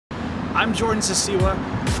I'm Jordan Sasiwa.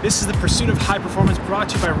 This is the Pursuit of High Performance brought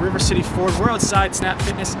to you by River City Ford. We're outside Snap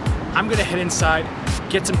Fitness. I'm gonna head inside,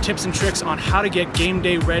 get some tips and tricks on how to get game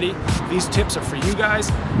day ready. These tips are for you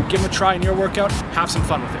guys. Give them a try in your workout, have some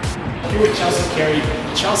fun with it. Here with Chelsea Carey.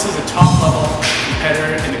 Chelsea's a top level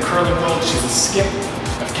competitor in the curling world. She's a skip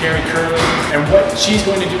of Carey curling. And what she's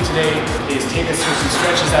going to do today is take us through some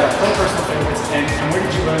stretches that are her personal favorites. And where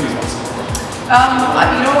did you learn these ones?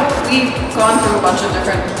 You know, we've gone through a bunch of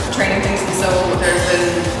different training things, and so there's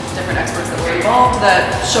been different experts that were involved that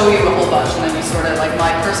show you a whole bunch, and then you sort of, like,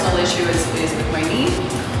 my personal issue is with my knee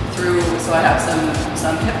so I have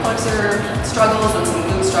some hip flexor struggles and some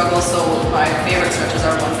glute struggles, so my favorite stretches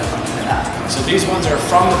are ones that help me with that. So these ones are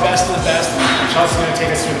from the best of the best, and Chelsea's going to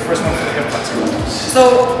take us through the first one for the hip flexor. So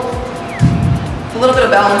a little bit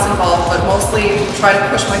of balance involved, but mostly try to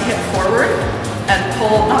push my hip forward and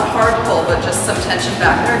pull, not hard pull, but just some tension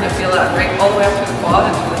back there, and you'll feel that right all the way up to the quad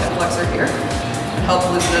and to the hip flexor here. It helps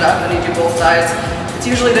loosen it up, and you do both sides. It's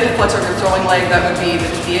usually the hip flexor of your throwing leg that would be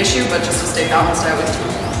the issue, but just to stay balanced, I always do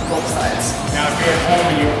both sides. Now, if you're at home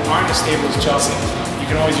and you aren't as stable as Chelsea, you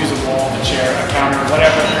can always use a wall, a chair, a counter,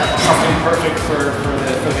 whatever, something perfect for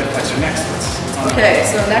the hip flexor. Next, okay,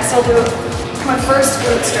 so next I'll do my first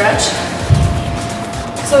glute stretch.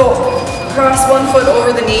 So cross one foot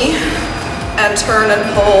over the knee and turn and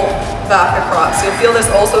pull back across. You'll feel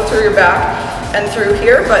this also through your back and through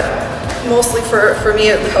here, but mostly for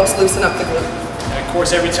me it helps loosen up the glute. And of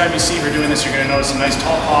course, every time you see her doing this, you're going to notice a nice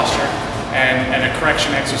tall posture and a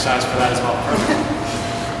correction exercise for that as well. Perfect.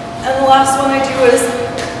 And the last one I do is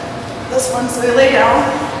this one. So you lay down,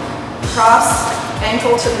 cross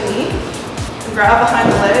ankle to the knee, and grab behind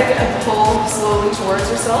the leg and pull slowly towards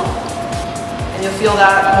yourself. And you'll feel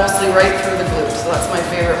that mostly right through the glutes. So that's my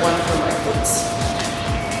favorite one for my glutes.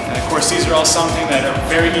 And of course, these are all something that are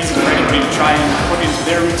very easy for anybody to try and put into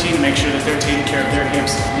their routine to make sure that they're taking care of their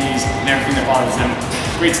hips, knees, and everything that bothers them.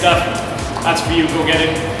 Great stuff. That's for you. Go get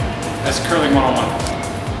it. That's Curling 101.